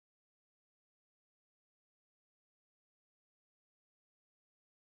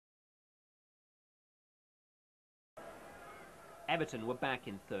Everton were back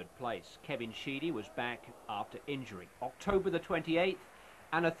in third place. Kevin Sheedy was back after injury. October the 28th,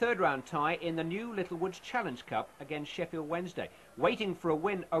 and a third-round tie in the new Littlewoods Challenge Cup against Sheffield Wednesday, waiting for a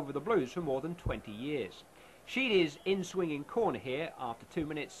win over the Blues for more than 20 years. Sheedy's in-swinging corner here after 2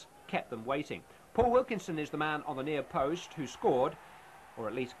 minutes kept them waiting. Paul Wilkinson is the man on the near post who scored, or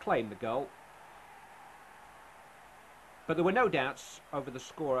at least claimed the goal. But there were no doubts over the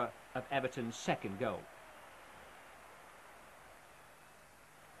scorer of Everton's second goal.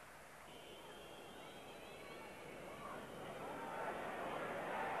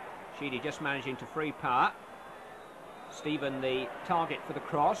 Sheedy just managing to free power. Stephen the target for the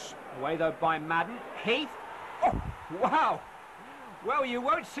cross. Away though by Madden. Heath. Oh, wow. Well, you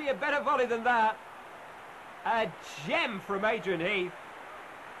won't see a better volley than that. A gem from Adrian Heath.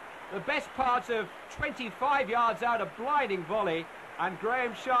 The best part of 25 yards out, a blinding volley. And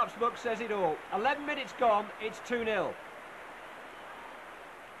Graham Sharp's look says it all. 11 minutes gone, it's 2-0.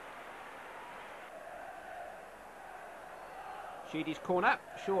 Sheedy's corner,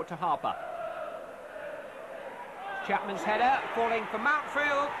 short to Harper. Chapman's header, falling for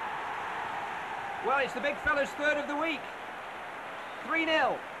Mountfield. Well, it's the big fella's third of the week.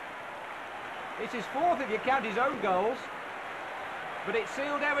 3-0. It's his fourth if you count his own goals. But it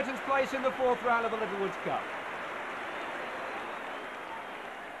sealed Everton's place in the fourth round of the Littlewoods Cup.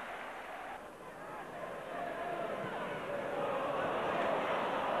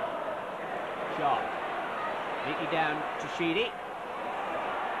 Sharp. Neatly down to Sheedy.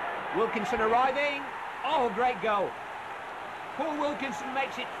 Wilkinson arriving. Oh, great goal. Paul Wilkinson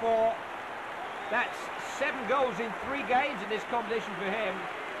makes it 4. That's 7 goals in 3 games in this competition for him.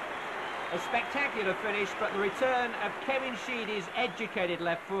 A spectacular finish, but the return of Kevin Sheedy's educated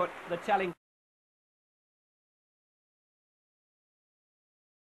left foot, the telling